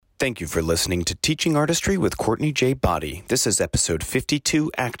Thank you for listening to Teaching Artistry with Courtney J. Body. This is episode 52,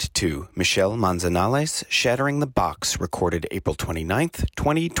 Act 2, Michelle Manzanales, Shattering the Box, recorded April 29th,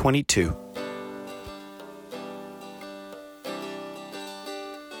 2022.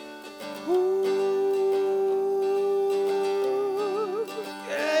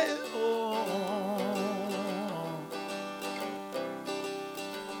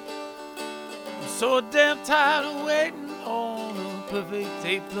 I'm so damn tired of waiting on a perfect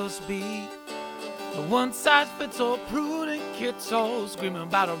A plus B. The one-size-fits-all prudent kids all screaming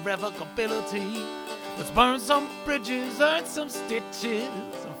about irrevocability. Let's burn some bridges, earn some stitches,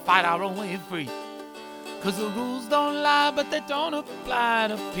 and fight our own way free. 'Cause the rules don't lie, but they don't apply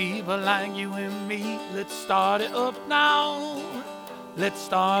to people like you and me. Let's start it up now. Let's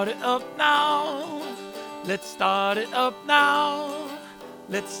start it up now. Let's start it up now.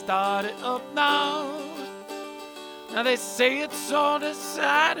 Let's start it up now. Now they say it's all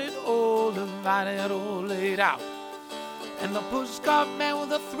decided, all divided, all laid out. And the pushcart man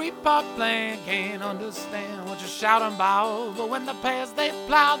with a three-part plan can't understand what you're shouting about. But when the paths they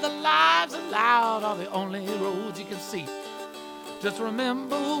plow, the lives allowed are the only roads you can see. Just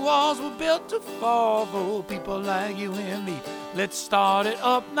remember walls were built to fall for people like you and me. Let's start it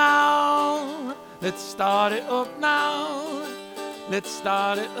up now. Let's start it up now. Let's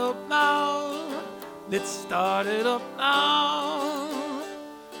start it up now. Let's start it up now.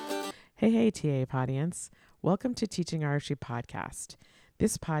 Hey, TA audience. Welcome to Teaching Artistry Podcast.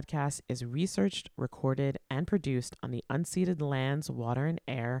 This podcast is researched, recorded, and produced on the unceded lands, water, and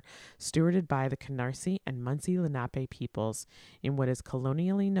air stewarded by the Canarsie and Munsee Lenape peoples in what is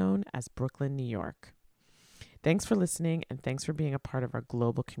colonially known as Brooklyn, New York. Thanks for listening, and thanks for being a part of our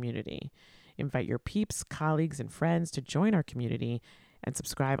global community. Invite your peeps, colleagues, and friends to join our community and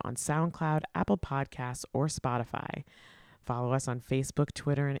subscribe on SoundCloud, Apple Podcasts, or Spotify. Follow us on Facebook,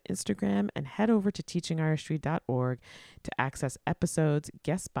 Twitter, and Instagram, and head over to teachingartistry.org to access episodes,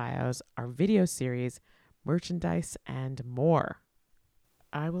 guest bios, our video series, merchandise, and more.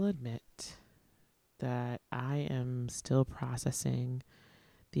 I will admit that I am still processing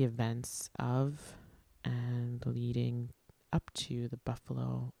the events of and leading up to the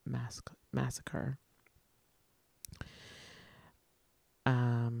Buffalo massacre.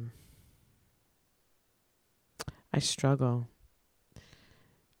 I struggle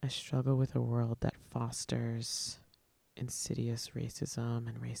with a world that fosters insidious racism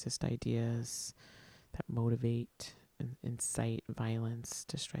and racist ideas that motivate and incite violence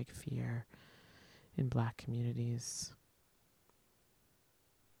to strike fear in Black communities.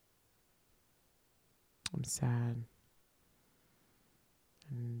 I'm sad.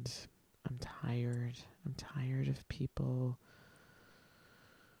 And I'm tired. I'm tired of people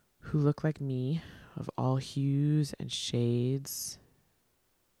who look like me, of all hues and shades,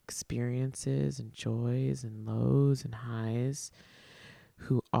 experiences and joys and lows and highs,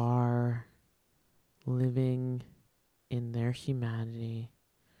 who are living in their humanity.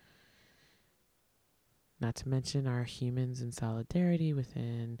 Not to mention our humans in solidarity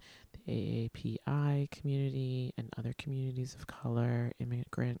within the AAPI community and other communities of color,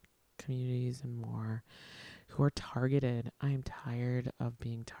 immigrant communities, and more, who are targeted. I am tired of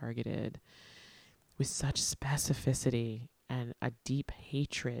being targeted with such specificity and a deep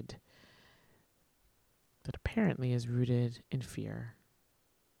hatred that apparently is rooted in fear.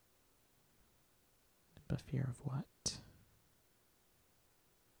 But fear of what?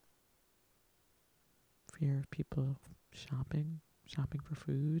 Fear of people shopping for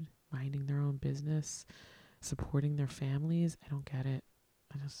food, minding their own business, supporting their families. I don't get it.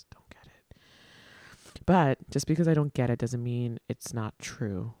 I just don't get it. But just because I don't get it doesn't mean it's not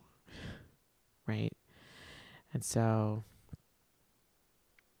true, right? And so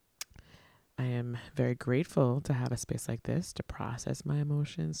I am very grateful to have a space like this to process my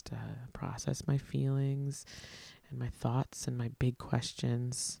emotions, to process my feelings and my thoughts and my big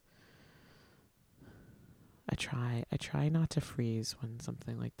questions. I try not to freeze when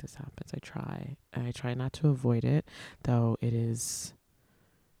something like this happens. I try not to avoid it, though it is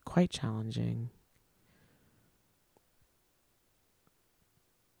quite challenging.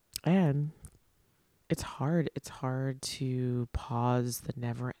 And it's hard to pause the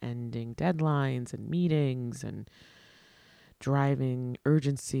never-ending deadlines and meetings and driving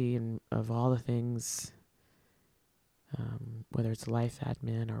urgency and of all the things, whether it's life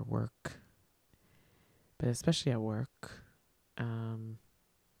admin or work, but especially at work.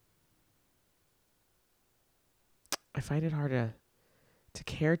 I find it hard to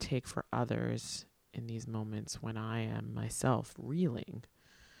caretake for others in these moments when I am myself reeling.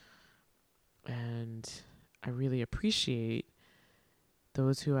 And I really appreciate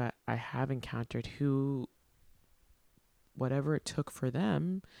those who I have encountered who, whatever it took for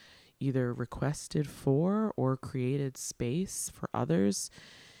them, either requested for or created space for others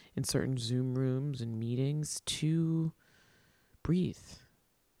in certain Zoom rooms and meetings to breathe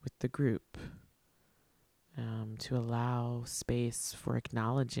with the group, to allow space for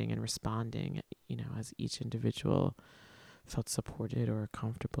acknowledging and responding, as each individual felt supported or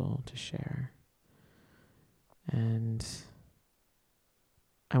comfortable to share. And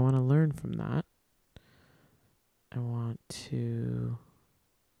I want to learn from that. I want to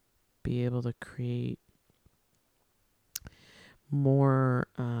be able to create more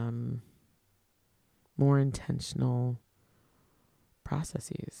intentional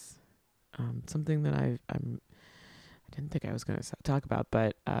processes. Something that I didn't think I was going to talk about,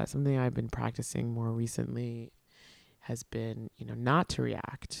 but something I've been practicing more recently has been, not to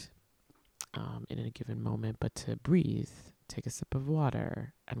react in a given moment, but to breathe, take a sip of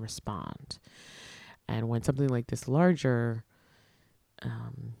water, and respond. And when something like this larger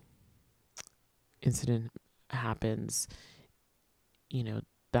incident happens,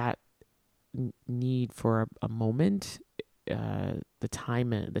 that need for a moment, the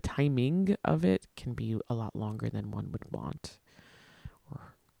timing of it can be a lot longer than one would want.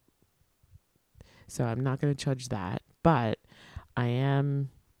 So I'm not going to judge that, but I am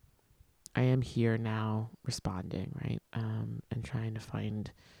here now responding, right? And trying to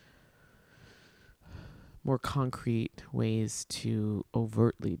find more concrete ways to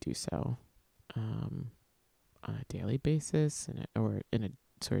overtly do so on a daily basis, or in a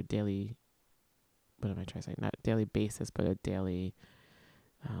sort of daily, what am I trying to say? Not daily basis, but a daily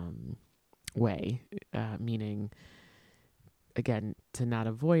way, meaning, again, to not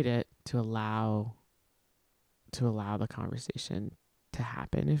avoid it, to allow the conversation to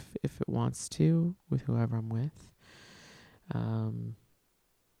happen if it wants to, with whoever I'm with, and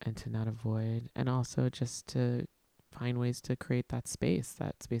to not avoid, and also just to find ways to create that space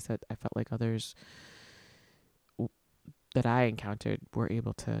that I felt like others that I encountered were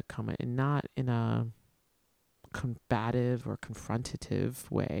able to come in, not in a combative or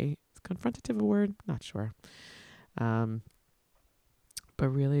confrontative way. Is confrontative a word? Not sure. But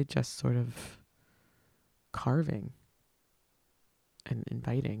really just sort of carving and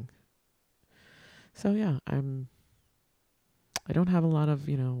inviting. So yeah, I don't have a lot of,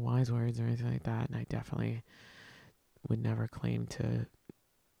 wise words or anything like that, and I definitely would never claim to,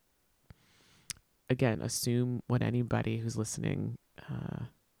 again, assume what anybody who's listening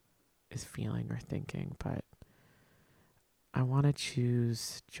is feeling or thinking, but I want to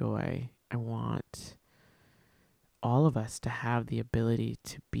choose joy. I want all of us to have the ability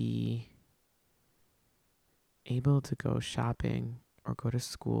to be able to go shopping or go to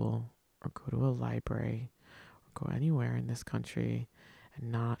school or go to a library or go anywhere in this country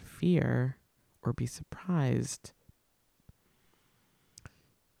and not fear or be surprised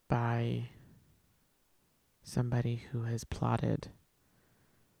by somebody who has plotted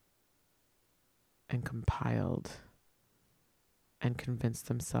and compiled and convinced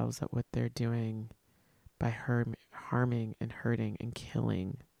themselves that what they're doing by harming and hurting and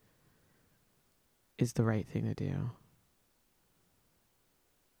killing is the right thing to do.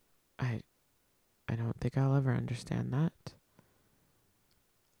 I don't think I'll ever understand that.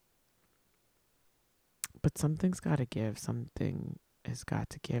 But something's got to give. Something has got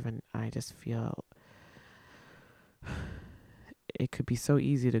to give, and I just feel it could be so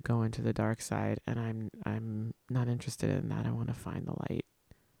easy to go into the dark side, and I'm not interested in that. I want to find the light.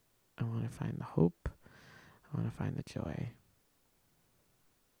 I want to find the hope. I want to find the joy.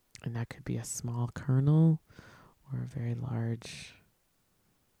 And that could be a small kernel or a very large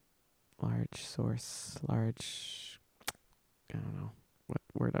source, I don't know what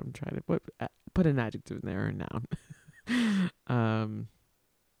word I'm trying to put an adjective in there or a noun.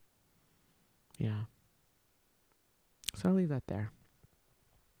 Yeah. So I'll leave that there.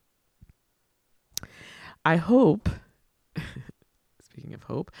 I hope, speaking of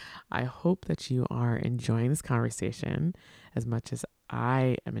hope, I hope that you are enjoying this conversation as much as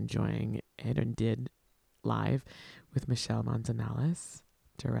I am enjoying it and did live with Michelle Manzanales,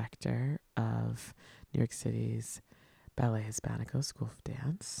 director of New York City's Ballet Hispanico School of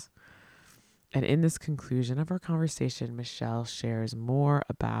Dance. And in this conclusion of our conversation, Michelle shares more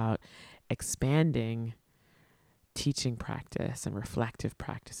about expanding teaching practice and reflective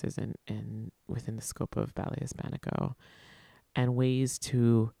practices in within the scope of Ballet Hispanico, and ways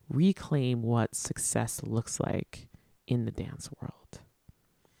to reclaim what success looks like in the dance world.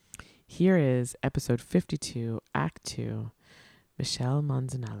 Here is episode 52, Act 2, Michelle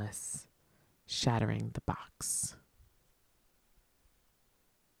Manzanales, Shattering the Box.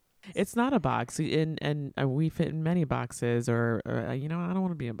 It's not a box, and we fit in many boxes, or I don't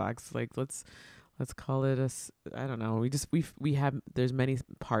want to be in a box. Like let's call it I don't know. We have there's many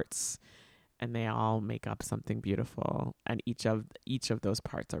parts, and they all make up something beautiful, and each of those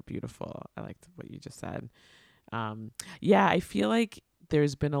parts are beautiful. I liked what you just said. Yeah, I feel like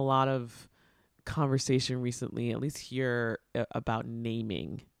there's been a lot of conversation recently, at least here, about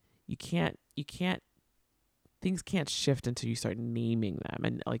naming. You can't things can't shift until you start naming them,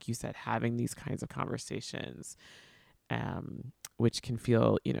 and like you said, having these kinds of conversations, which can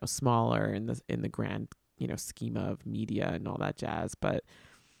feel smaller in the grand schema of media and all that jazz. But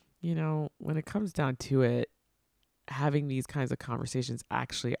when it comes down to it, having these kinds of conversations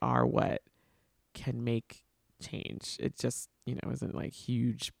actually are what can make change. It just isn't like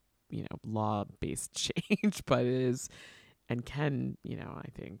huge law-based change, but it is and can I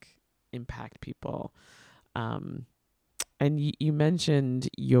think impact people. And you mentioned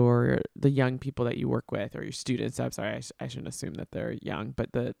the young people that you work with, or your students. I'm sorry, I shouldn't assume that they're young,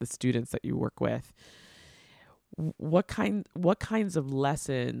 but the students that you work with. What kinds of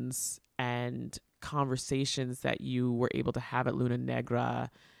lessons and conversations that you were able to have at Luna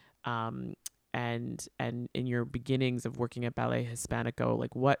Negra, and in your beginnings of working at Ballet Hispanico,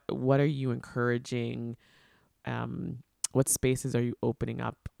 like what are you encouraging? What spaces are you opening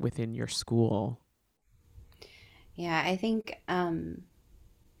up within your school? Yeah, I think,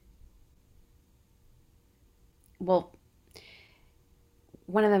 well,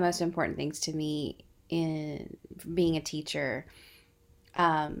 one of the most important things to me in being a teacher,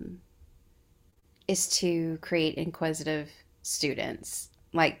 um, is to create inquisitive students,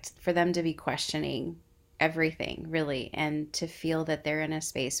 like for them to be questioning everything, really, and to feel that they're in a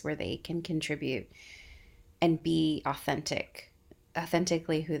space where they can contribute and be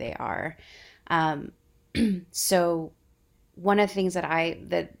authentically who they are. Um, so one of the things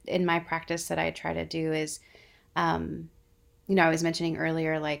that in my practice that I try to do is, um, I was mentioning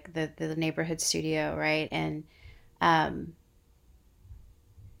earlier, like the neighborhood studio, right? Um,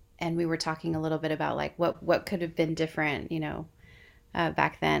 and we were talking a little bit about like what could have been different,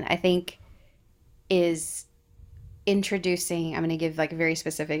 back then. I think is introducing, I'm going to give like very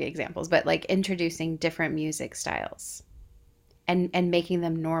specific examples, but like introducing different music styles and making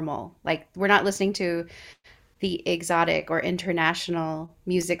them normal. Like we're not listening to the exotic or international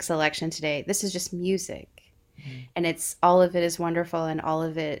music selection today. This is just music. And it's all of it is wonderful, and all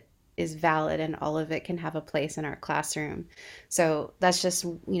of it is valid, and all of it can have a place in our classroom. So that's just,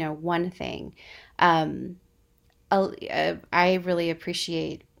 one thing. Um, I really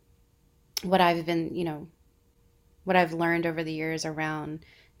appreciate what what I've learned over the years around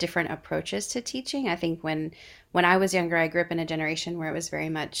different approaches to teaching. I think when I was younger, I grew up in a generation where it was very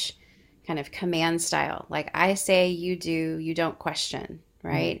much kind of command style. Like I say, you do, you don't question,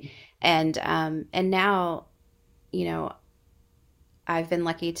 right? Mm-hmm. And now, I've been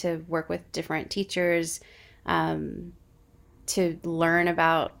lucky to work with different teachers, to learn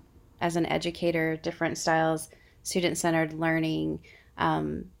about, as an educator, different styles, student-centered learning,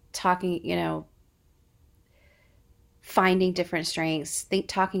 talking, finding different strengths,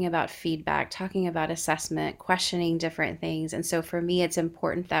 talking about feedback, talking about assessment, questioning different things. And so for me, it's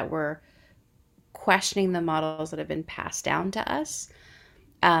important that we're questioning the models that have been passed down to us.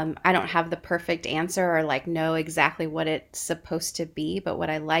 I don't have the perfect answer or like know exactly what it's supposed to be, but what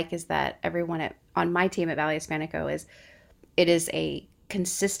I like is that everyone on my team at Ballet Hispanico it is a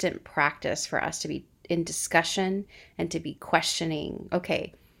consistent practice for us to be in discussion and to be questioning.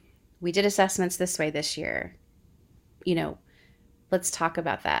 Okay, we did assessments this way this year. Let's talk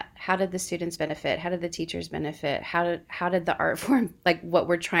about that. How did the students benefit? How did the teachers benefit? How did the art form, like what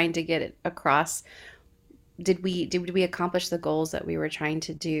we're trying to get across, did we accomplish the goals that we were trying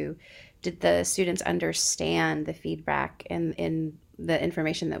to do? Did the students understand the feedback and in the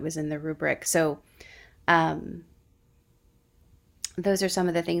information that was in the rubric? So those are some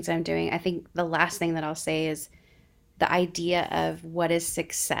of the things I'm doing. I think the last thing that I'll say is the idea of what is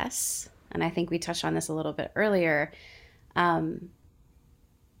success. And I think we touched on this a little bit earlier.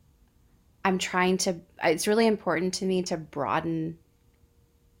 It's really important to me to broaden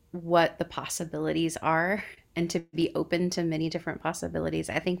what the possibilities are and to be open to many different possibilities.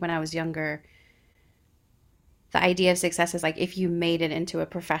 I think when I was younger, the idea of success is like if you made it into a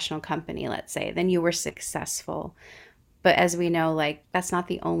professional company, let's say, then you were successful. But as we know, like that's not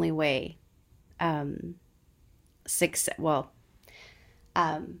the only way.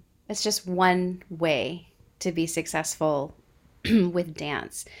 It's just one way to be successful with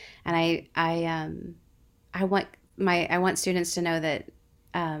dance. And I want students to know that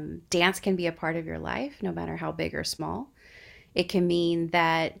dance can be a part of your life, no matter how big or small. It can mean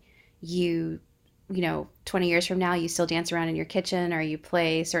that you 20 years from now, you still dance around in your kitchen, or you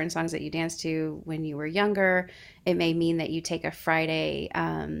play certain songs that you danced to when you were younger. It may mean that you take a Friday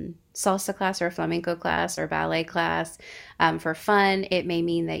salsa class or a flamenco class or ballet class for fun. It may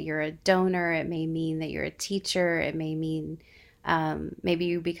mean that you're a donor. It may mean that you're a teacher. It may mean maybe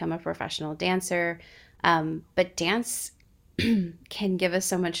you become a professional dancer. But dance can give us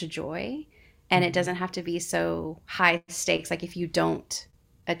so much joy, and it doesn't have to be so high stakes. Like if you don't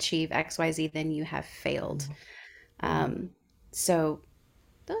achieve XYZ, then you have failed. So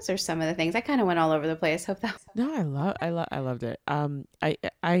those are some of the things. I kind of went all over the place. Hope that. No, I loved it. I'm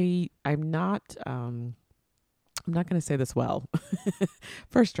not going to say this well,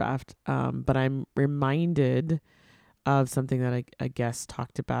 first draft, but I'm reminded of something that a guest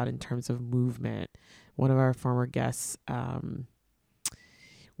talked about in terms of movement. One of our former guests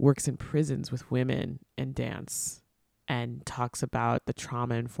works in prisons with women and dance, and talks about the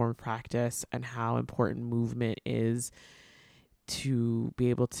trauma-informed practice and how important movement is to be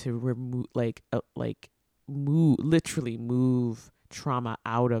able to remove, literally move trauma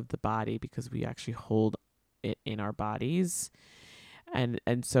out of the body, because we actually hold it in our bodies. And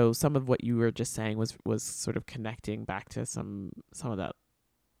so some of what you were just saying was sort of connecting back to some of that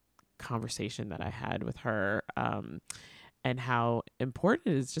conversation that I had with her, and how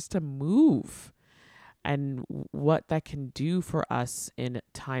important it is just to move, and what that can do for us in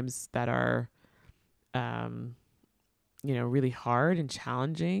times that are, really hard and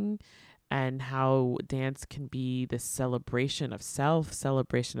challenging, and how dance can be this celebration of self,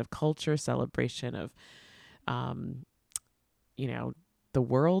 celebration of culture, celebration of, the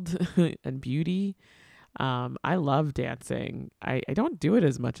world and beauty. I love dancing. I don't do it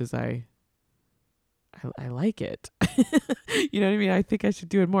as much as I like it. You know what I mean? I think I should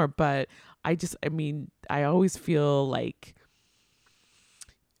do it more, but I always feel like,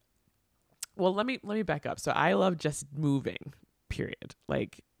 well, let me back up. So I love just moving, period.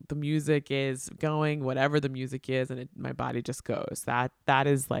 Like the music is going, whatever the music is, and my body just goes. That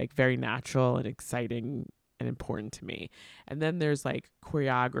is like very natural and exciting and important to me. And then there's like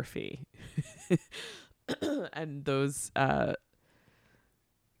choreography and those, I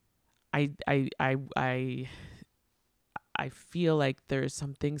feel like there's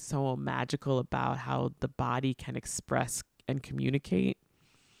something so magical about how the body can express and communicate.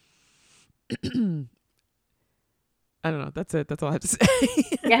 I don't know. That's it. That's all I have to say.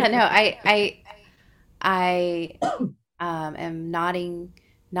 Yeah, no, I am nodding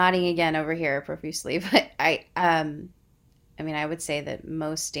again over here profusely, but I would say that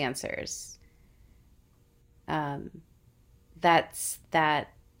most dancers, that's that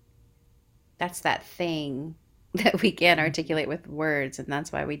thing that we can't articulate with words, and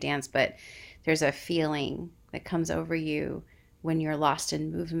that's why we dance. But there's a feeling that comes over you when you're lost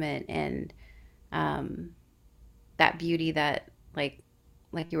in movement, and that beauty that, like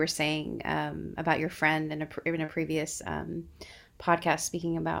you were saying about your friend in a previous podcast,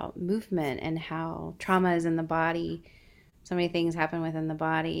 speaking about movement and how trauma is in the body. So many things happen within the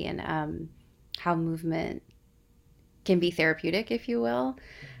body, and how movement can be therapeutic, if you will.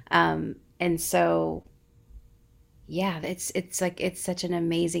 And so, yeah, it's such an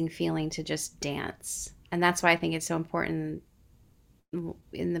amazing feeling to just dance. And that's why I think it's so important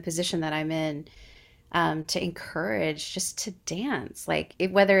in the position that I'm in, to encourage just to dance. Like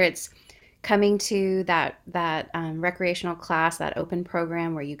whether it's coming to that recreational class, that open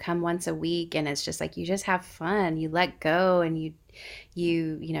program where you come once a week and it's just like you just have fun, you let go, and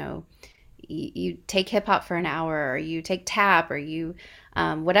you take hip hop for an hour, or you take tap, or you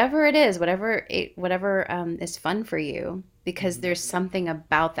whatever it is, whatever is fun for you, because there's something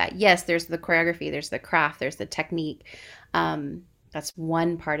about that. Yes, there's the choreography, there's the craft, there's the technique. That's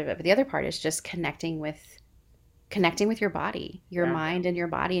one part of it, but the other part is just connecting with your body, your mind, and your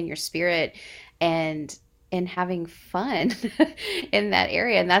body and your spirit, and having fun in that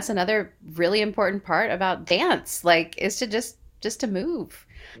area. And that's another really important part about dance, like, is to just to move.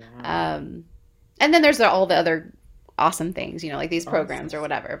 Yeah. And then there's all the other awesome things, like these programs or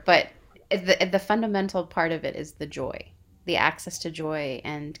whatever. But the fundamental part of it is the joy, the access to joy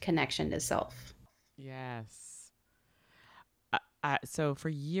and connection to self. Yes. So for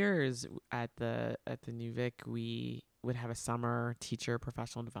years at the NUVIC, we would have a summer teacher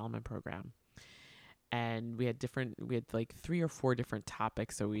professional development program, and we had like 3 or 4 different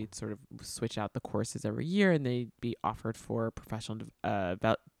topics. So we'd sort of switch out the courses every year, and they'd be offered for professional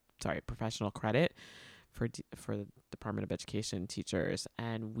credit for the Department of Education teachers.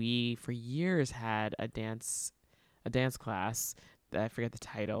 And we for years had a dance class I forget the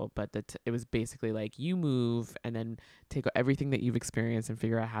title, but it was basically like you move and then take everything that you've experienced and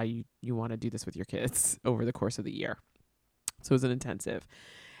figure out how you want to do this with your kids over the course of the year. So it was an intensive.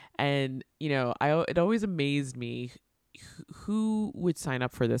 And, it always amazed me who would sign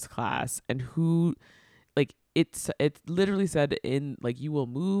up for this class and who, like, it literally said in, like, you will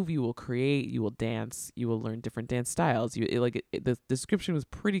move, you will create, you will dance, you will learn different dance styles. The description was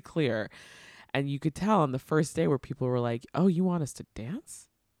pretty clear. And you could tell on the first day where people were like, oh, you want us to dance?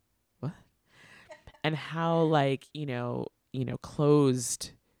 What? And how, like,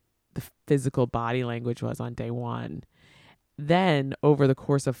 closed the physical body language was on day one. Then over the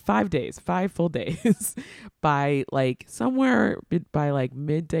course of 5 full days, by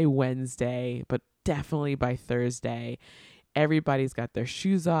midday Wednesday, but definitely by Thursday, everybody's got their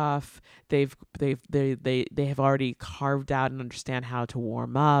shoes off. They have already carved out and understand how to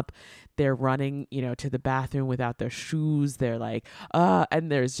warm up. They're running, to the bathroom without their shoes. They're like,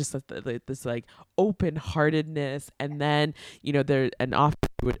 and there's just this like open heartedness. And then, often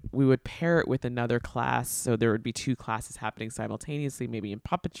we would pair it with another class. So there would be 2 classes happening simultaneously, maybe in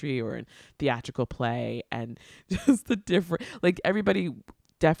puppetry or in theatrical play, and just the different, like, everybody.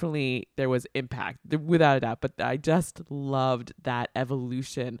 Definitely there was impact, without a doubt, but I just loved that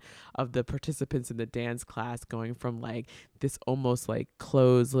evolution of the participants in the dance class going from like this almost like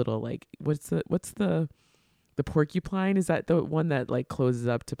closed little, like, what's the porcupine? Is that the one that like closes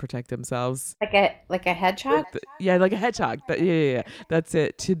up to protect themselves? Like a hedgehog? Yeah, like a hedgehog. Yeah. That's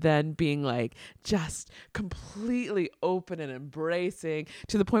it. To then being like just completely open and embracing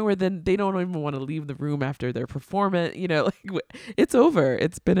to the point where then they don't even want to leave the room after their performance. Like, it's over.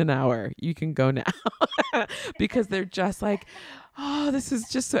 It's been an hour. You can go now. Because they're just like, oh, this is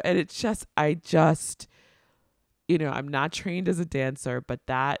just so, and it's just, I'm not trained as a dancer, but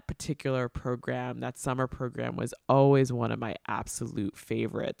that particular program, that summer program, was always one of my absolute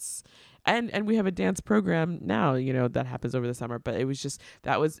favorites. And we have a dance program now, that happens over the summer, but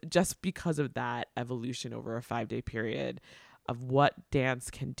that was just because of that evolution over a 5-day period of what dance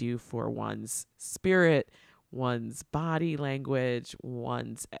can do for one's spirit, one's body language,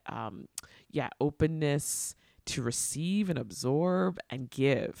 one's, openness to receive and absorb and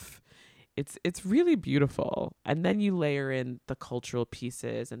give. It's really beautiful. And then you layer in the cultural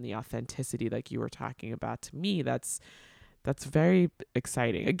pieces and the authenticity like you were talking about. To me, that's very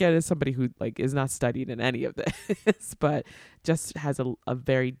exciting. Again, as somebody who like is not studied in any of this, but just has a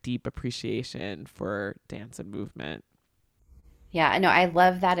very deep appreciation for dance and movement. Yeah, I know. I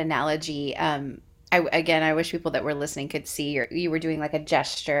love that analogy. I wish people that were listening could see you were doing like a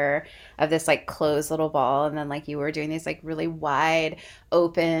gesture of this like closed little ball, and then like you were doing this like really wide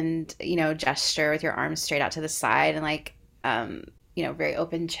opened, gesture with your arms straight out to the side and like, very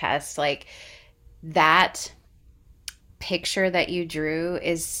open chest. Like that picture that you drew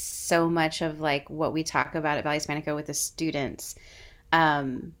is so much of like what we talk about at Valley Hispanico with the students.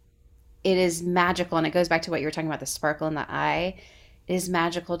 It is magical, and it goes back to what you were talking about, the sparkle in the eye. It is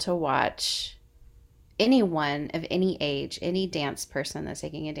magical to watch anyone of any age, any dance person that's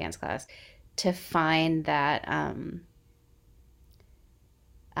taking a dance class, to find that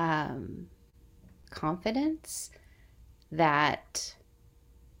confidence, that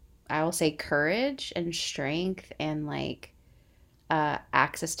I will say courage and strength, and like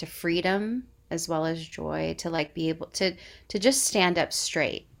access to freedom as well as joy, to like be able to just stand up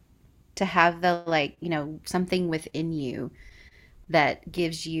straight, to have the like, something within you that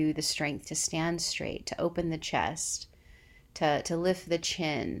gives you the strength to stand straight, to open the chest, to lift the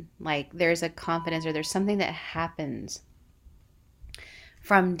chin. Like there's a confidence, or there's something that happens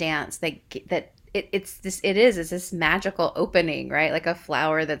from dance it's this magical opening, right? Like a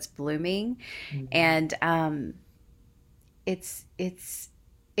flower that's blooming. Mm-hmm. And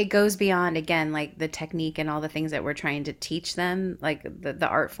it goes beyond, again, like the technique and all the things that we're trying to teach them, like the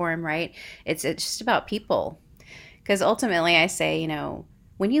art form, right? It's just about people. Because ultimately I say,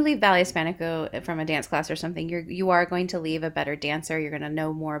 when you leave Valley Hispanico from a dance class or something, you are going to leave a better dancer. You're going to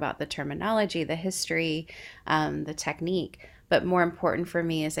know more about the terminology, the history, the technique. But more important for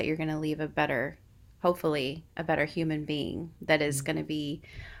me is that you're going to leave hopefully a better human being that is going to be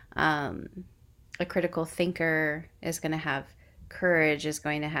a critical thinker, is going to have courage, is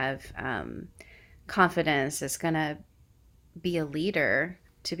going to have confidence, is going to be a leader,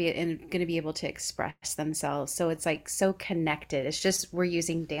 and going to be able to express themselves. So it's like so connected. It's just we're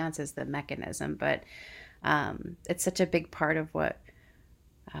using dance as the mechanism, but it's such a big part of what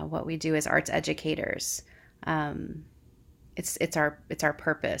we do as arts educators. It's our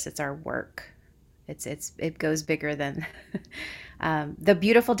purpose. It's our work. It goes bigger than the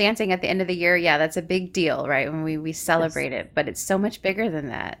beautiful dancing at the end of the year. Yeah, that's a big deal, right? When we Yes. celebrate it, but it's so much bigger than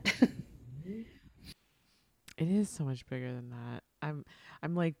that. It is so much bigger than that.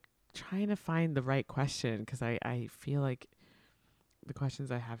 I'm like trying to find the right question because I feel like the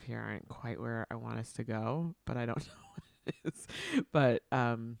questions I have here aren't quite where I want us to go, but I don't know what it is. But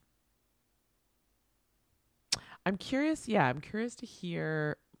I'm curious. Yeah, I'm curious to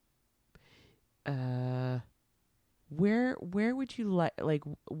hear. Where would you like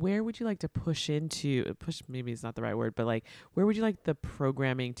where would you like to push into push? Maybe it's not the right word, but like where would you like the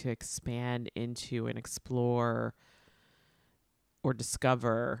programming to expand into and explore or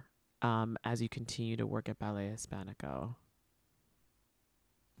discover as you continue to work at Ballet Hispanico?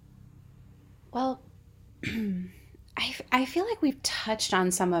 Well, I feel like we've touched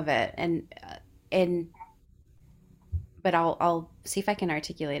on some of it, and but I'll see if I can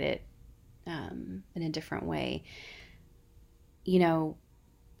articulate it in a different way. You know,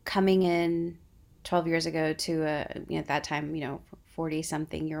 coming in 12 years ago to at that time, 40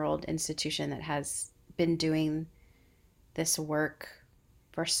 something year old institution that has been doing this work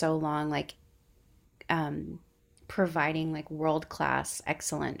for so long, like um, providing like world class,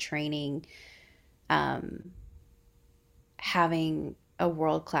 excellent training, um, having a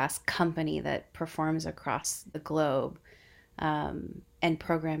world class company that performs across the globe, and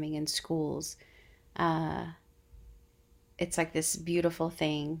programming in schools. Uh, it's like this beautiful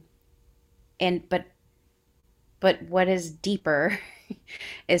thing. And but what is deeper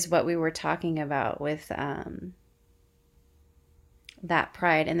is what we were talking about with that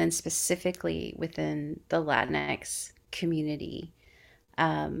pride, and then specifically within the Latinx community,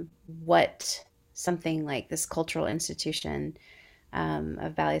 what something like this cultural institution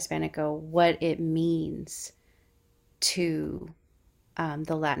of Ballet Hispanico, what it means to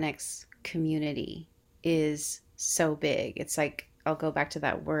the Latinx community is so big. It's like, I'll go back to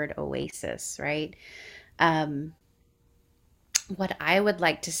that word oasis, right? Um, what I would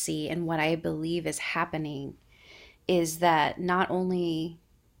like to see and what I believe is happening is that not only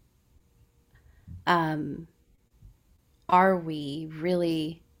um, are we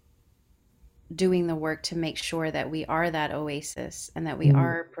really doing the work to make sure that we are that oasis and that we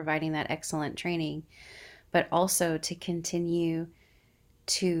are providing that excellent training, but also to continue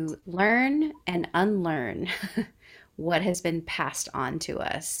to learn and unlearn what has been passed on to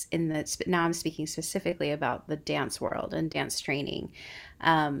us in the now I'm speaking specifically about the dance world and dance training.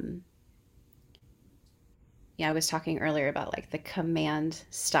 um yeah, I was talking earlier about like the command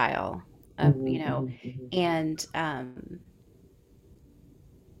style of, and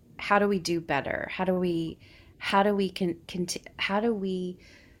how do we do better, how do we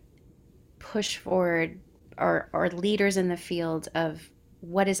push forward or leaders in the field of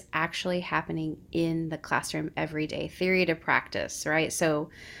what is actually happening in the classroom every day, theory to practice, right? So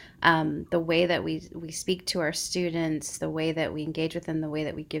the way that we speak to our students, the way that we engage with them, the way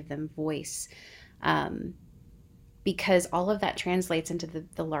that we give them voice, um, because all of that translates into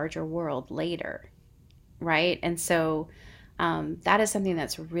the larger world later, right? And so that is something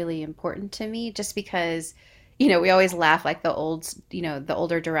that's really important to me, just because, we always laugh like the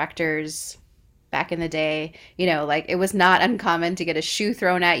older directors back in the day, like it was not uncommon to get a shoe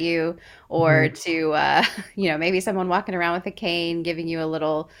thrown at you, or to, maybe someone walking around with a cane giving you a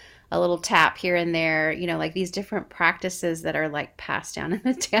little tap here and there, like these different practices that are like passed down in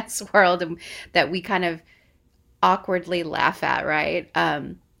the dance world, and that we kind of awkwardly laugh at, right?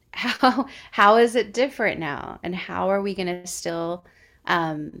 How is it different now, and how are we going to still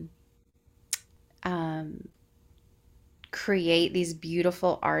um, um, create these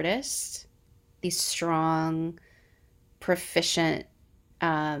beautiful artists, these strong, proficient,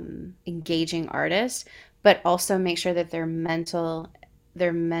 engaging artists, but also make sure that their mental,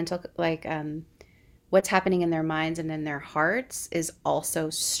 like what's happening in their minds and in their hearts is also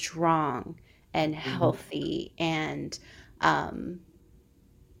strong and healthy and um,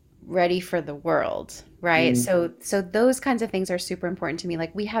 ready for the world, right? So those kinds of things are super important to me.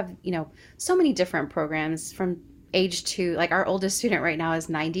 Like we have, so many different programs from age two. Like our oldest student right now is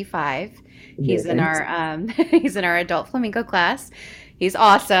 95. He's in our he's in our adult flamenco class. He's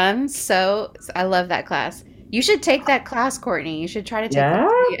awesome. So I love that class. You should take that class, Courtney. You should try to take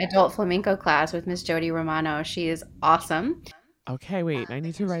the adult flamenco class with Miss Jody Romano. She is awesome. Okay, wait. I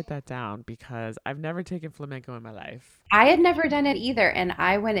need to write that down because I've never taken flamenco in my life. I had never done it either, and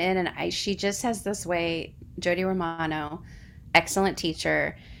I went in, and she just has this way, Jody Romano, excellent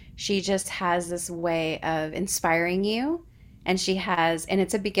teacher. She just has this way of inspiring you, and and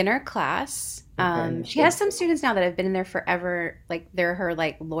it's a beginner class. Okay. She has some students now that have been in there forever. Like they're her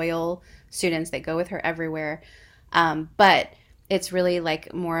like loyal students that go with her everywhere. But it's really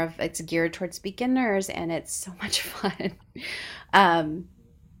like more of it's geared towards beginners and it's so much fun. Um,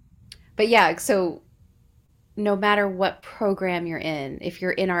 but yeah, so no matter what program you're in, if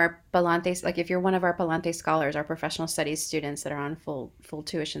you're in our Palantes, like if you're one of our Palante scholars, our professional studies students that are on full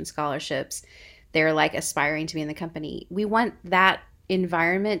tuition scholarships, they're like aspiring to be in the company. We want that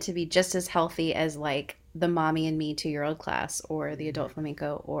environment to be just as healthy as like the mommy and me 2-year-old class or the adult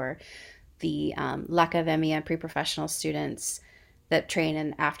flamenco or the La Academia pre-professional students that train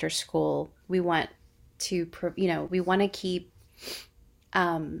in after school. We want to, we want to keep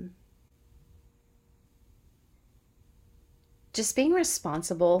um, just being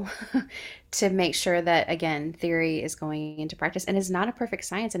responsible to make sure that, again, theory is going into practice and is not a perfect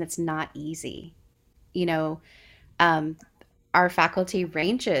science and it's not easy. You know, um, our faculty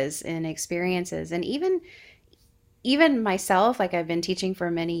ranges in experiences and even myself, like I've been teaching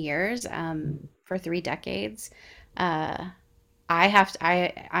for many years, for 3 decades. Uh,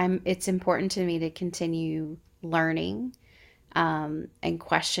 it's important to me to continue learning, and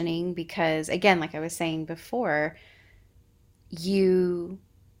questioning because again, like I was saying before, you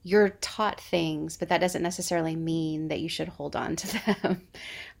you're taught things, but that doesn't necessarily mean that you should hold on to them.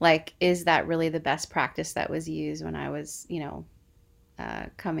 Like, is that really the best practice that was used when I was,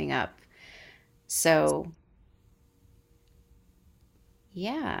 coming up? So,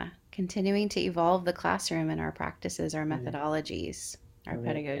 yeah, continuing to evolve the classroom and our practices, our Yeah. methodologies, our Love it.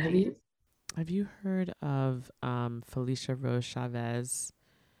 pedagogy. Have you heard of Felicia Rose Chavez?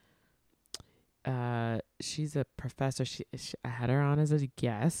 She's a professor. I had her on as a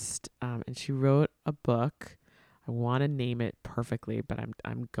guest, and she wrote a book. I want to name it perfectly, but I'm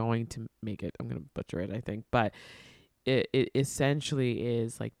going to make it. I'm going to butcher it, I think. But it essentially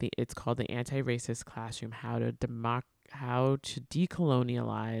is like it's called the Anti-Racist Classroom: how to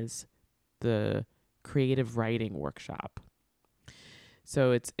decolonialize the creative writing workshop.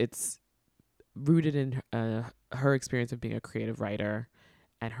 So it's rooted in her experience of being a creative writer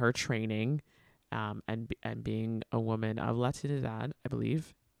and her training, and being a woman of Latinidad, I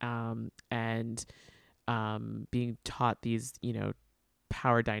believe, and being taught these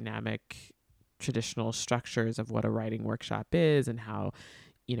power dynamic traditional structures of what a writing workshop is and how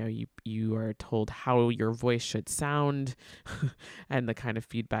you are told how your voice should sound and the kind of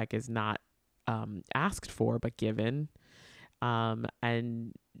feedback is not asked for but given.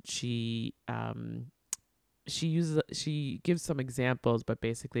 And she gives some examples, but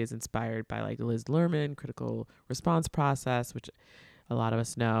basically is inspired by like Liz Lerman, critical response process, which a lot of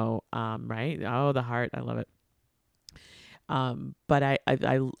us know, right? Oh, the heart, I love it. But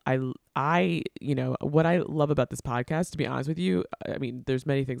what I love about this podcast, to be honest with you, I mean, there's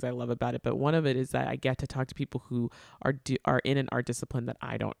many things I love about it, but one of it is that I get to talk to people who are in an art discipline that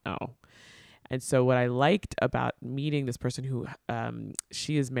I don't know. And so what I liked about meeting this person who,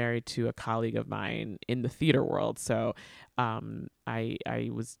 she is married to a colleague of mine in the theater world. So I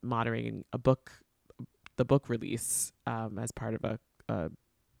was moderating the book release, as part of I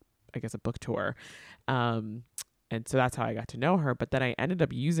guess a book tour. And so that's how I got to know her. But then I ended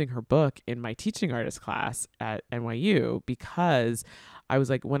up using her book in my teaching artist class at NYU because I was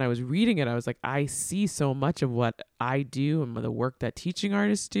like, when I was reading it, I was like, I see so much of what I do and the work that teaching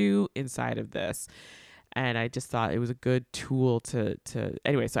artists do inside of this. And I just thought it was a good tool to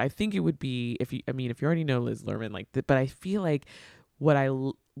anyway. So I think it would be, if you already know Liz Lerman, but I feel like what I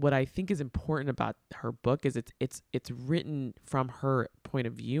think is important about her book is it's written from her point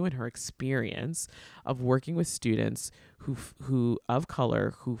of view and her experience of working with students who of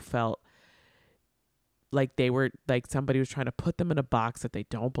color who felt like they were like somebody was trying to put them in a box that they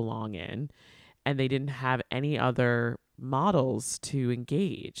don't belong in, and they didn't have any other models to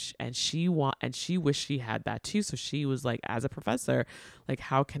engage, and she wished she had that too. So she was like, as a professor, like,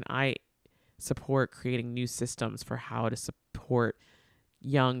 how can I support creating new systems for how to support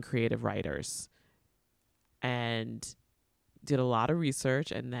young creative writers, and did a lot of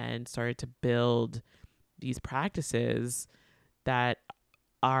research and then started to build these practices that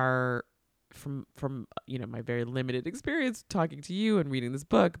are from my very limited experience talking to you and reading this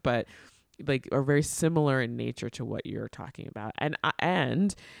book, but like are very similar in nature to what you're talking about.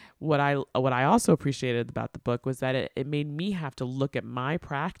 And what I also appreciated about the book was that it made me have to look at my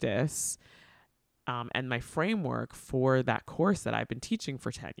practice, and my framework for that course that I've been teaching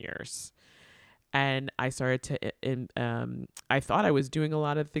for 10 years. And I started to, I thought I was doing a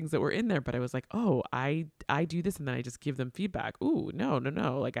lot of things that were in there, but I was like, oh, I do this, and then I just give them feedback. Ooh,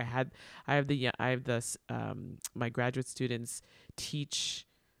 no. Like I have this, my graduate students teach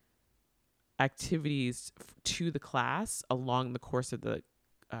activities to the class along the course of the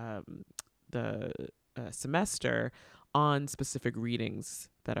semester on specific readings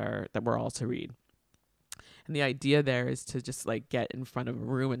that we're all to read. And the idea there is to just like get in front of a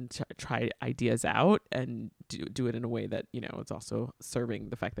room and try ideas out and do it in a way that, you know, it's also serving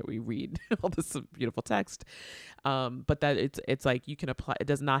the fact that we read all this beautiful text. But that it's like you can apply, it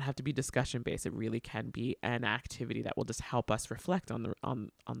does not have to be discussion based. It really can be an activity that will just help us reflect on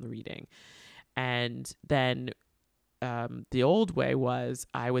the reading. And then the old way was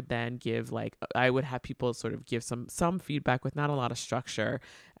I would then I would have people sort of give some feedback with not a lot of structure,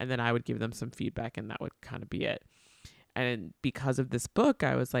 and then I would give them some feedback, and that would kind of be it. And because of this book,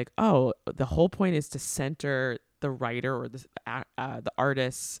 I was like, oh, the whole point is to center the writer or the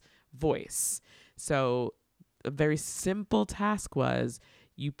artist's voice. So a very simple task was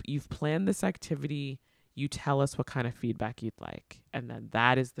you've planned this activity, you tell us what kind of feedback you'd like, and then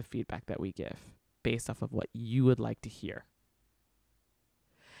that is the feedback that we give based off of what you would like to hear.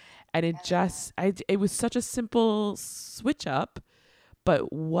 And it was such a simple switch up,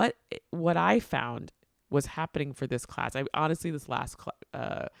 but what I found was happening for this class. Honestly, this last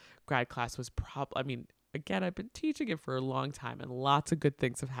grad class was again, I've been teaching it for a long time and lots of good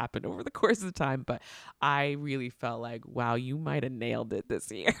things have happened over the course of the time, but I really felt like, wow, you might have nailed it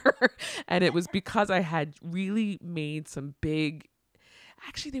this year. And it was because I had really made some big,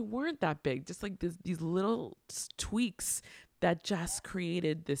 actually they weren't that big, just like these little tweaks that just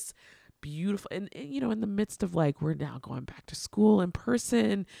created this beautiful, and you know, in the midst of like, we're now going back to school in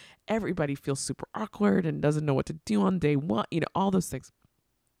person, everybody feels super awkward and doesn't know what to do on day one, you know, all those things.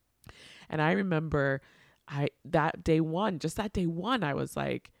 And I remember that day one, I was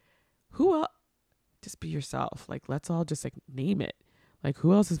like, who else? Just be yourself. Like, let's all just like name it. Like,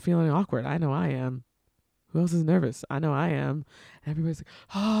 who else is feeling awkward? I know I am. Who else is nervous? I know I am. And everybody's like,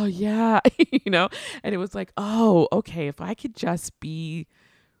 oh yeah, you know? And it was like, oh, okay, if I could just be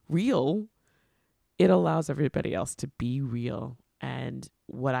real, it allows everybody else to be real. And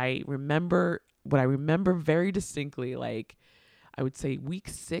what I remember very distinctly, like I would say week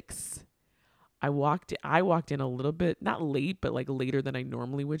 6, I walked in a little bit, not late, but like later than I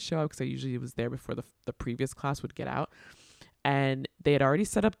normally would show up, because I usually was there before the previous class would get out. And they had already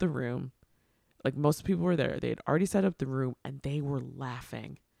set up the room. Like most people were there. They had already set up the room and they were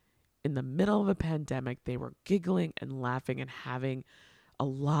laughing. In the middle of a pandemic, they were giggling and laughing and having a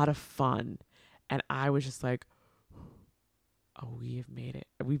lot of fun. And I was just like, oh, we have made it.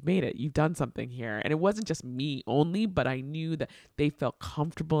 We've made it. You've done something here. And it wasn't just me only, but I knew that they felt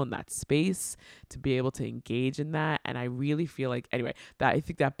comfortable in that space to be able to engage in that. And I really feel like, anyway, that I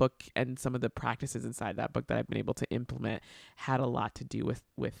think that book and some of the practices inside that book that I've been able to implement had a lot to do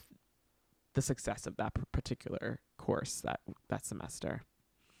with the success of that particular course that semester.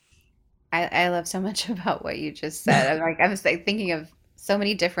 I love so much about what you just said. I was like thinking of so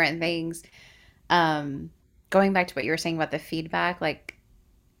many different things. Going back to what you were saying about the feedback, like,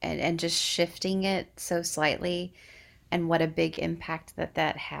 and just shifting it so slightly, and what a big impact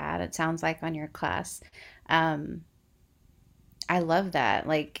that had, it sounds like, on your class. Um, I love that.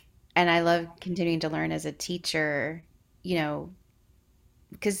 Like, and I love continuing to learn as a teacher, you know,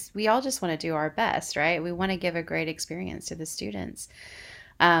 because we all just want to do our best, right? We want to give a great experience to the students.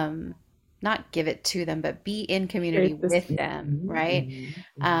 Um, Not give it to them, but be in community with them, right?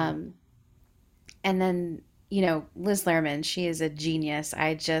 Um, and then, you know, Liz Lerman, she is a genius.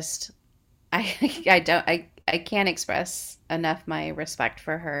 I, I can't express enough my respect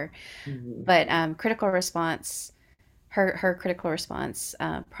for her. But critical response, her critical response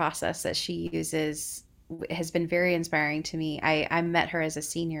process that she uses has been very inspiring to me. I met her as a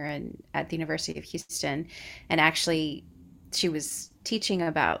senior at the University of Houston, and actually she was teaching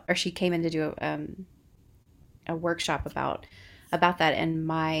about, or she came in to do a workshop about that. And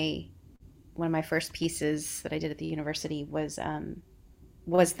one of my first pieces that I did at the university was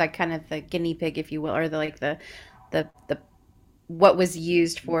the kind of the guinea pig, if you will, or the what was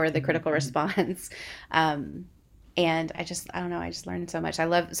used for the critical response. And I don't know, I just learned so much.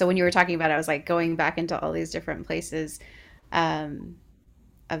 So when you were talking about it, I was like going back into all these different places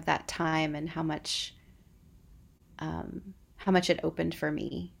of that time, and how much it opened for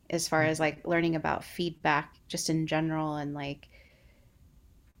me as far as like learning about feedback just in general, and like,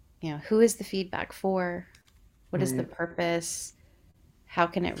 you know, who is the feedback for? What is the purpose? How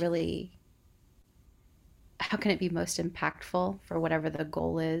can it be most impactful for whatever the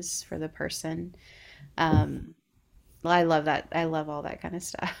goal is for the person? Well, I love that. I love all that kind of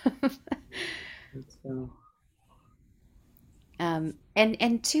stuff.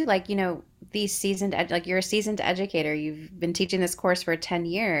 And too, like, these like you're a seasoned educator. You've been teaching this course for 10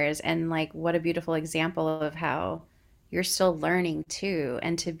 years, and like what a beautiful example of how you're still learning too,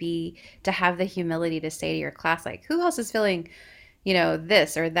 and to have the humility to say to your class, like, who else is feeling,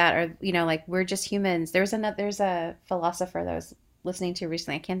 this or that, or, like, we're just humans. There's a philosopher that I was listening to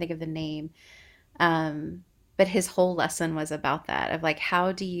recently. I can't think of the name. But his whole lesson was about that, of like,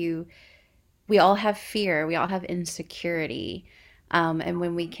 we all have fear, we all have insecurity. And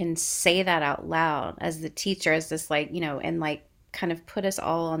when we can say that out loud as the teacher, as this, like, and like kind of put us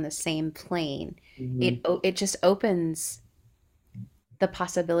all on the same plane, Hmm. it just opens the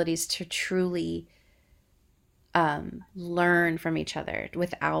possibilities to truly learn from each other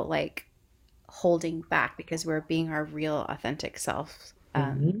without like holding back, because we're being our real authentic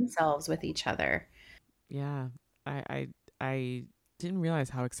Hmm. selves with each other. Yeah, I didn't realize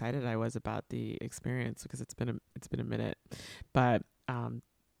how excited I was about the experience because it's been a minute, but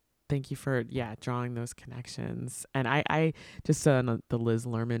thank you for, yeah, drawing those connections. And I just on the Liz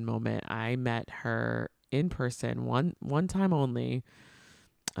Lerman moment, I met her in person one time only,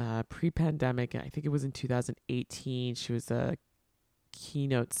 pre-pandemic. I think it was in 2018. She was a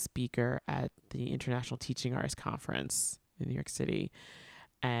keynote speaker at the International Teaching Arts Conference in New York City,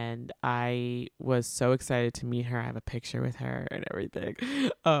 and I was so excited to meet her. I have a picture with her and everything.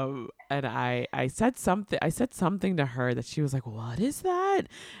 And I said something to her that she was like, "What is that?"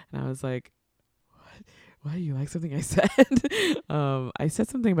 And I was like, "What? You like something I said?" I said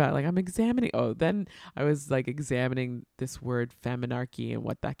something about, like, I'm examining. Oh, then I was like examining this word feminarchy and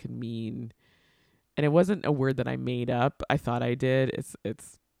what that could mean. And it wasn't a word that I made up. I thought I did. It's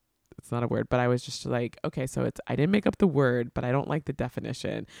not a word, but I was just like, okay, so it's, I didn't make up the word, but I don't like the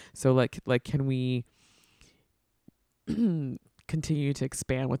definition. So like can we continue to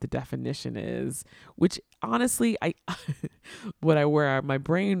expand what the definition is? Which honestly, I where my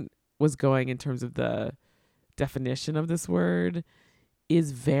brain was going in terms of the definition of this word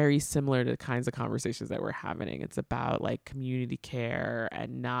is very similar to the kinds of conversations that we're having. It's about like community care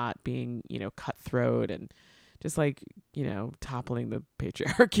and not being, cutthroat and just like, toppling the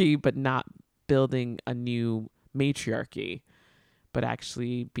patriarchy, but not building a new matriarchy, but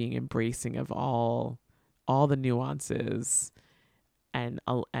actually being embracing of all the nuances and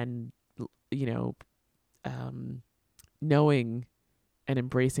you know um, knowing and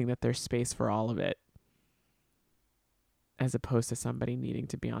embracing that there's space for all of it, as opposed to somebody needing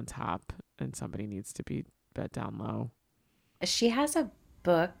to be on top and somebody needs to be down low. She has a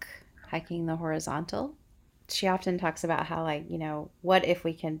book, Hiking the Horizontal. She often talks about how, like, what if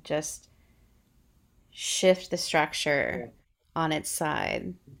we can just shift the structure on its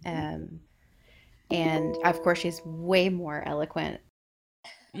side? Um, and of course, she's way more eloquent.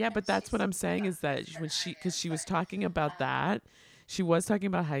 Yeah, but that's what I'm saying is that because she was talking about that, she was talking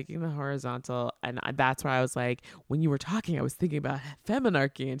about hiking the horizontal, and that's why I was like, when you were talking, I was thinking about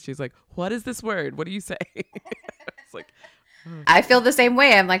feminarchy, and she's like, "What is this word? What do you say?" It's like, oh, I feel the same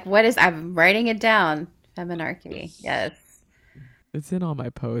way. I'm like, I'm writing it down. Feminarchy. Yes. it's in all my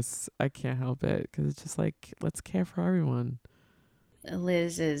posts. I can't help it because it's just like, let's care for everyone.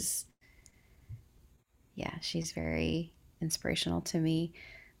 Liz is, yeah, she's very inspirational to me.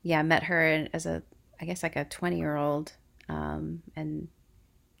 Yeah, I met her as I guess like a 20-year-old, and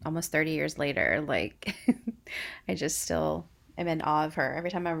almost 30 years later, like, I just still am in awe of her.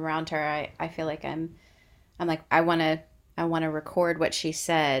 Every time I'm around her, I feel like I'm like, I want to record what she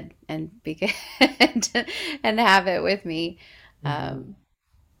said and and have it with me. Mm-hmm. Um,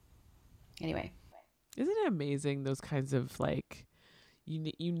 anyway, Isn't it amazing those kinds of like,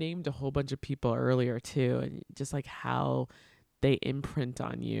 you named a whole bunch of people earlier too, and just like how they imprint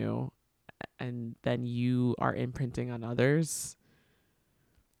on you, and then you are imprinting on others.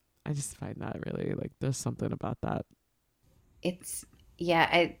 I just find that really, like, there's something about that. it's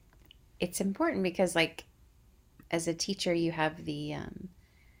yeah, it's important because, like, as a teacher, you have it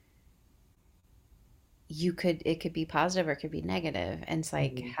could be positive or it could be negative, and it's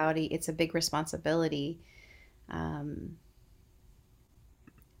like, Mm-hmm. it's a big responsibility, um,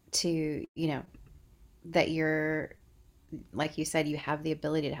 to, that you're, like you said, you have the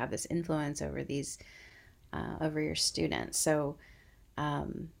ability to have this influence over these, over your students. So,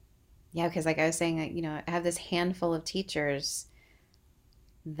 um, yeah, because like I was saying, like, I have this handful of teachers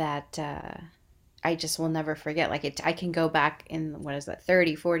that, I just will never forget. Like, I can go back in, what is that,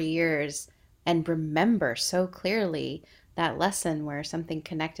 30, 40 years, and remember so clearly that lesson where something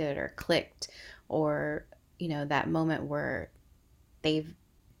connected or clicked, or, that moment where they've,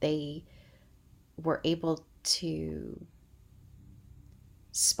 they were able to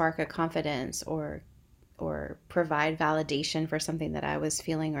spark a confidence, provide validation for something that I was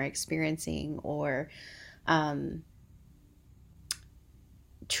feeling or experiencing, or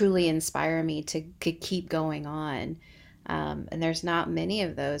truly inspire me to keep going on. And there's not many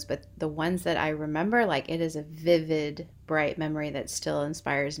of those, but the ones that I remember, like, it is a vivid, bright memory that still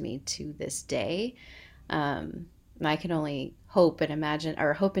inspires me to this day. And I can only hope and imagine,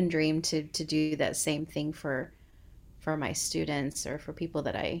 or hope and dream to do that same thing for my students, or for people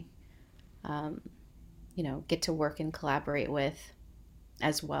that I, get to work and collaborate with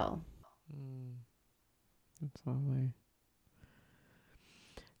as well. That's lovely.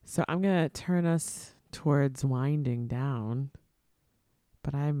 So I'm gonna turn us towards winding down,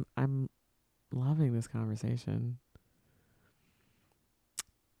 but I'm loving this conversation.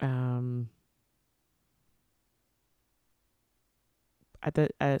 At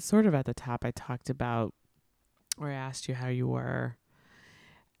the top, I talked about, or I asked you how you were,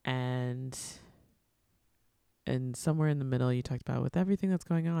 and somewhere in the middle you talked about, with everything that's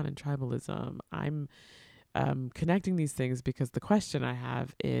going on in tribalism, I'm connecting these things because the question I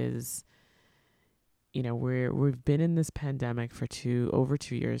have is, we've been in this pandemic for over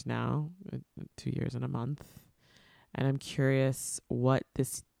 2 years now, 2 years and a month, and I'm curious what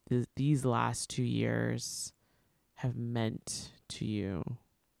these last 2 years have meant to you.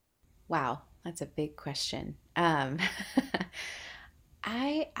 Wow, that's a big question.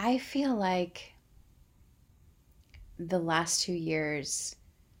 I feel like the last 2 years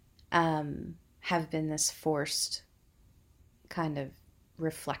have been this forced kind of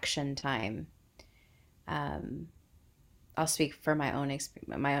reflection time. I'll speak for my own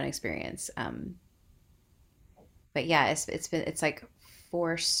experience. But yeah, it's like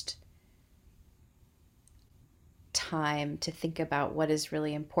forced time to think about what is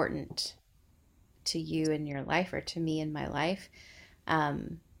really important to you in your life, or to me in my life,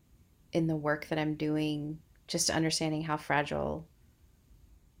 in the work that I'm doing, just understanding how fragile,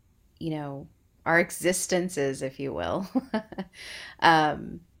 our existence is, if you will.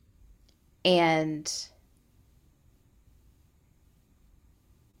 And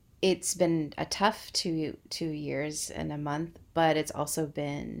it's been a tough 2 years and a month, but it's also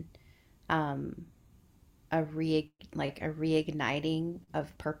been a reigniting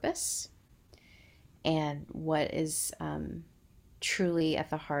of purpose, and what is truly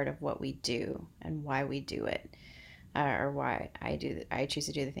at the heart of what we do and why we do it, or why I choose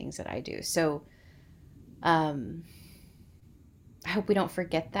to do the things that I do. So I hope we don't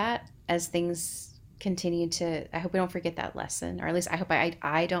forget that as things continue to, I hope we don't forget that lesson, or at least I hope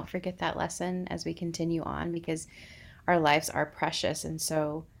I don't forget that lesson as we continue on, because our lives are precious. And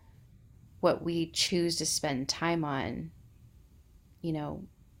so what we choose to spend time on,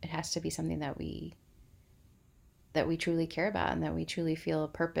 it has to be something that we truly care about, and that we truly feel a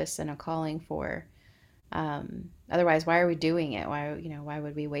purpose and a calling for. Otherwise, why are we doing it? Why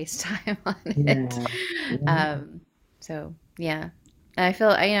would we waste time on it? So yeah, I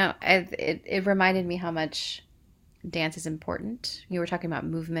feel, it reminded me how much dance is important. You were talking about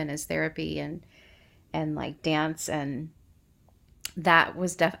movement as therapy, and like dance, and that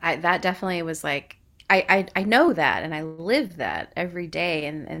was that definitely was like, I know that, and I live that every day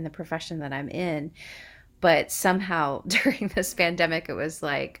in the profession that I'm in. But somehow during this pandemic, it was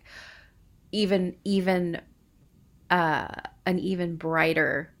like an even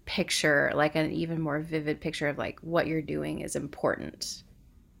brighter picture, like an even more vivid picture of like, what you're doing is important.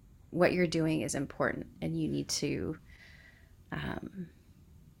 What you're doing is important, and you need to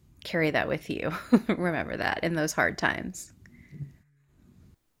carry that with you. Remember that in those hard times.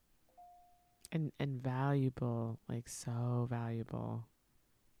 And valuable, like so valuable.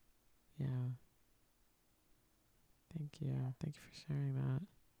 Yeah. Thank you. Thank you for sharing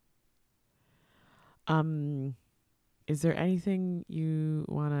that. Is there anything you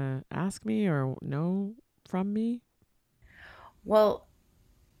want to ask me or know from me? Well,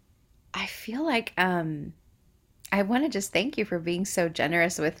 I feel like I want to just thank you for being so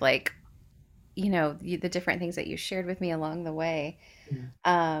generous with, like, the different things that you shared with me along the way.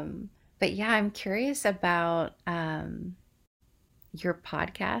 But yeah, I'm curious about your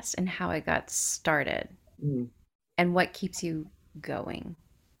podcast and how it got started, and what keeps you going.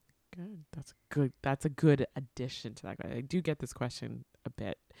 Good. That's a good addition to that. I do get this question a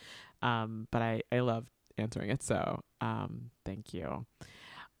bit, but I love answering it. So thank you.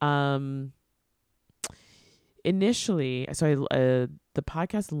 Initially, the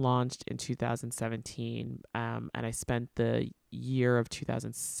podcast launched in 2017, and I spent the year of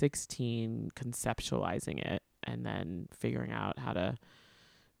 2016 conceptualizing it, and then figuring out how to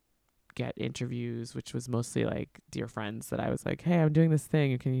get interviews, which was mostly like dear friends that I was like, hey, I'm doing this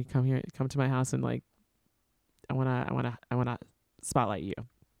thing, can you come to my house and like to spotlight you.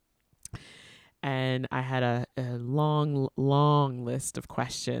 And I had a long list of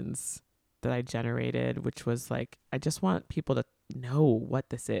questions that I generated, which was like, I just want people to know what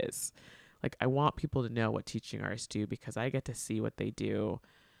this is. Like, I want people to know what teaching artists do, because I get to see what they do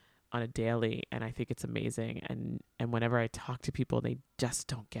on a daily, and I think it's amazing. And whenever I talk to people, they just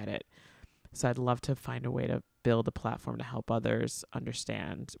don't get it. So I'd love to find a way to build a platform to help others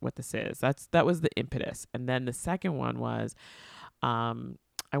understand what this is. That was the impetus. And then the second one was, I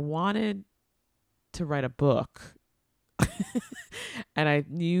wanted to write a book. And I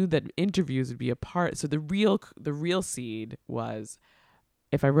knew that interviews would be a part. So the real seed was,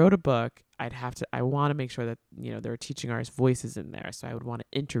 if I wrote a book, I want to make sure that, there are teaching artist voices in there. So I would want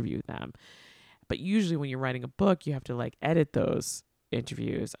to interview them. But usually when you're writing a book, you have to like edit those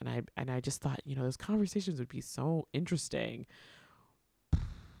interviews. And I just thought, those conversations would be so interesting.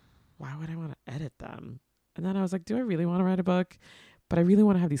 Why would I want to edit them? And then I was like, do I really want to write a book? But I really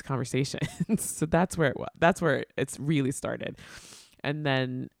want to have these conversations. So that's where it's really started. And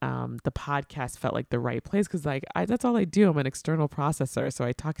then the podcast felt like the right place, because that's all I do. I'm an external processor. So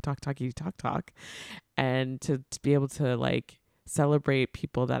I talk. And to be able to like celebrate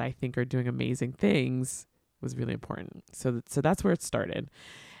people that I think are doing amazing things was really important. So that's where it started.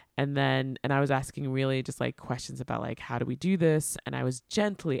 And I was asking really just like questions about like, how do we do this? And I was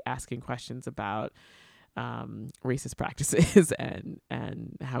gently asking questions about racist practices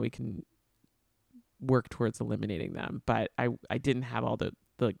and how we can work towards eliminating them. But I didn't have all the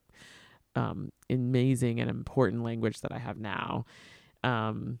amazing and important language that I have now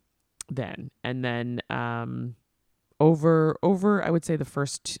then. And then over I would say the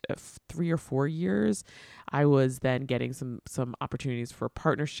first 3 or 4 years, I was then getting some opportunities for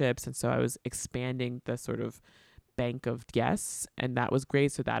partnerships. And so I was expanding the sort of bank of guests, and that was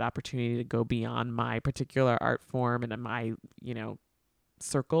great. So that opportunity to go beyond my particular art form and my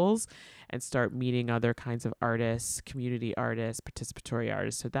circles, and start meeting other kinds of artists, community artists, participatory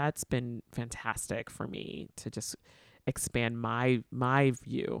artists. So that's been fantastic for me to just expand my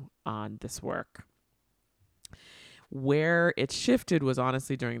view on this work. Where it shifted was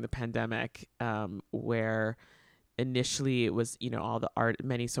honestly during the pandemic, where initially it was, all the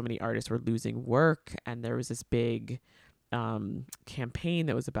so many artists were losing work, and there was this big campaign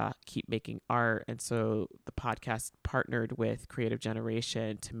that was about keep making art. And so the podcast partnered with Creative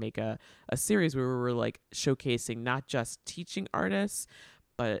Generation to make a series where we were like showcasing not just teaching artists,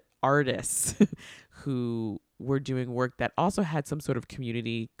 but artists who were doing work that also had some sort of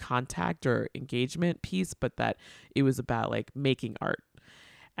community contact or engagement piece, but that it was about like making art.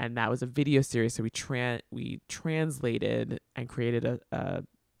 And that was a video series. So we translated and created a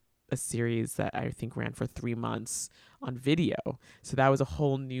series that I think ran for 3 months on video. So that was a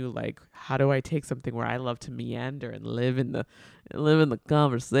whole new, like, how do I take something where I love to meander and live in the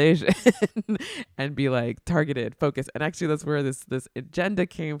conversation and be like targeted, focused. And actually that's where this agenda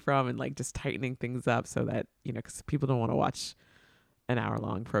came from, and like just tightening things up so that, because people don't want to watch an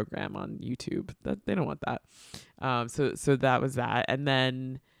hour-long program on YouTube. That they don't want that. So that was that. And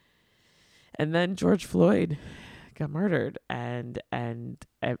then George Floyd got murdered, and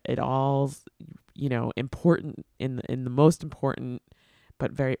it all, important in the most important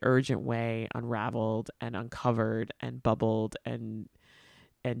but very urgent way, unraveled and uncovered and bubbled and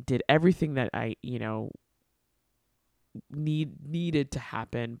did everything that I needed to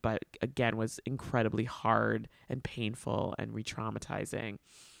happen, but again was incredibly hard and painful and re-traumatizing.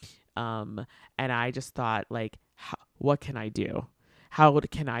 And I just thought, like, what can I do? How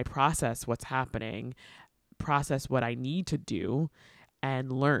can I process what's happening, process what I need to do,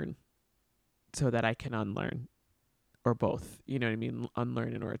 and learn so that I can unlearn, or both, you know what I mean?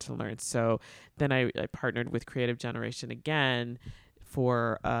 Unlearn in order to learn. So then I partnered with Creative Generation again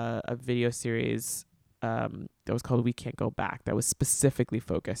for a video series that was called We Can't Go Back, that was specifically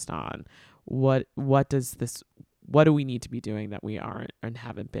focused on what do we need to be doing that we aren't and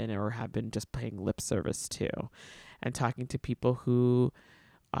haven't been, or have been just paying lip service to, and talking to people who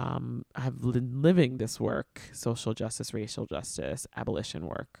have been living this work, social justice, racial justice, abolition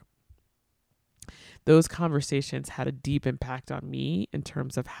work. Those conversations had a deep impact on me in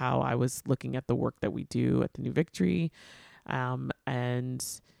terms of how I was looking at the work that we do at the New Victory, and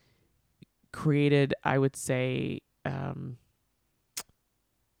created, I would say,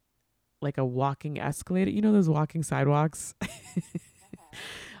 like a walking escalator, those walking sidewalks.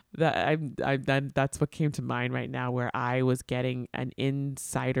 That's what came to mind right now, where I was getting an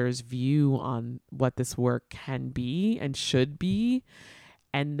insider's view on what this work can be and should be,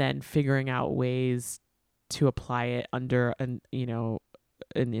 and then figuring out ways to apply it under an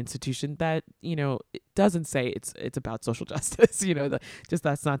institution that, doesn't say it's about social justice,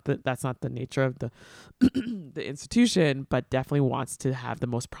 that's not the nature of the the institution, but definitely wants to have the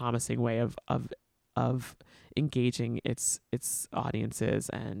most promising way of engaging its audiences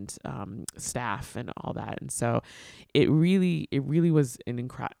and staff and all that. And so it really was an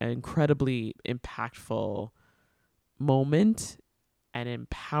incredibly impactful moment and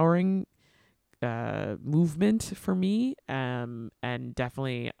empowering movement for me, and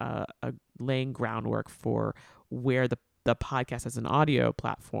definitely a laying groundwork for where the podcast as an audio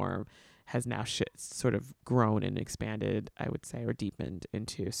platform has now sort of grown and expanded, I would say, or deepened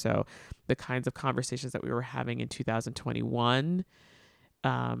into. So the kinds of conversations that we were having in 2021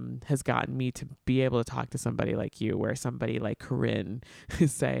 has gotten me to be able to talk to somebody like you, where somebody like Corinne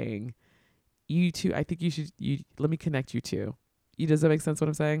is saying, you two, I think let me connect you two. Does that make sense what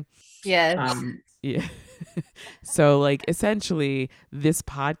I'm saying? Yes. Yeah. So like essentially this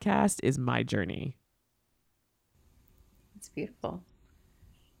podcast is my journey. It's beautiful.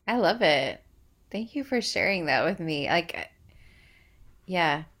 I love it. Thank you for sharing that with me. Like,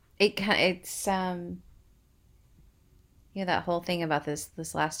 yeah, it's that whole thing about this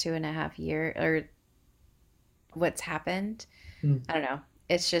last 2.5 years, or what's happened. I don't know.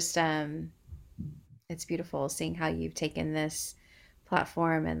 It's just it's beautiful seeing how you've taken this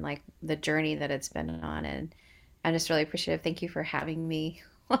platform and like the journey that it's been on, and I'm just really appreciative. Thank you for having me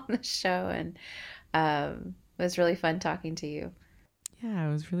on the show, and it was really fun talking to you. Yeah,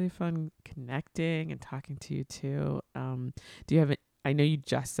 it was really fun connecting and talking to you too. Do you have I know you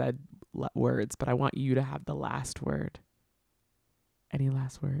just said words, but I want you to have the last word. Any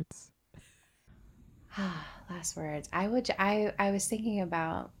last words? Last words. I was thinking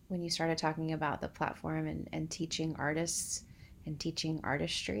about when you started talking about the platform and teaching artists and teaching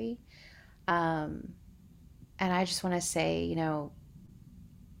artistry. And I just want to say,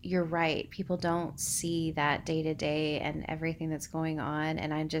 you're right. People don't see that day to day and everything that's going on.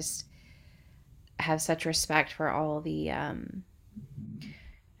 And I just have such respect for all the, I'm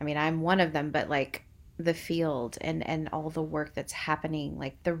one of them, but like the field and all the work that's happening,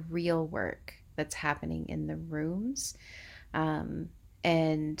 like the real work that's happening in the rooms. And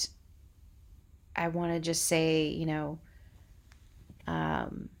I want to just say,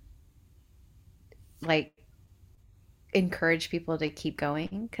 like encourage people to keep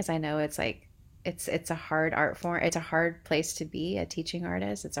going, because I know it's like it's a hard art form. It's a hard place to be a teaching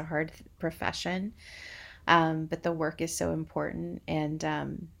artist. It's a hard profession, but the work is so important. And I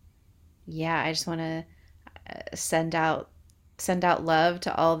just want to send out love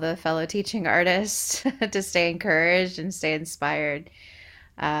to all the fellow teaching artists to stay encouraged and stay inspired,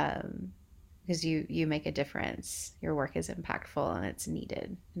 because you make a difference. Your work is impactful and it's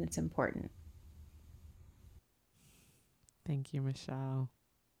needed and it's important. Thank you, Michelle.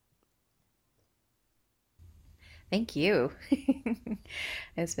 Thank you.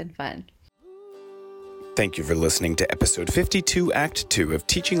 It's been fun. Thank you for listening to episode 52, Act 2 of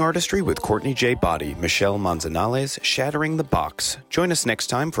Teaching Artistry with Courtney J. Body, Michelle Manzanales, Shattering the Box. Join us next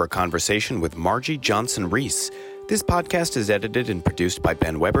time for a conversation with Margie Johnson-Reese. This podcast is edited and produced by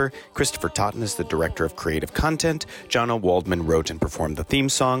Ben Weber. Christopher Totten is the director of creative content. John O. Waldman wrote and performed the theme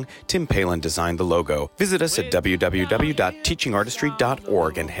song. Tim Palin designed the logo. Visit us at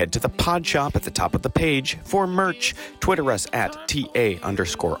www.teachingartistry.org and head to the pod shop at the top of the page for merch. Twitter us at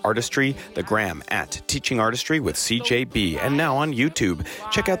TA_artistry, the gram at Teaching Artistry with CJB, and now on YouTube.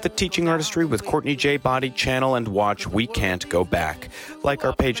 Check out the Teaching Artistry with Courtney J. Body channel and watch We Can't Go Back. Like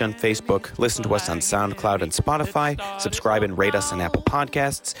our page on Facebook, listen to us on SoundCloud and Spotify, subscribe and rate us on Apple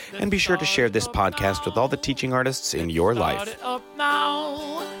Podcasts, and be sure to share this podcast with all the teaching artists in your life.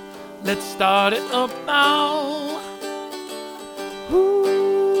 Let's start it up now. Ooh.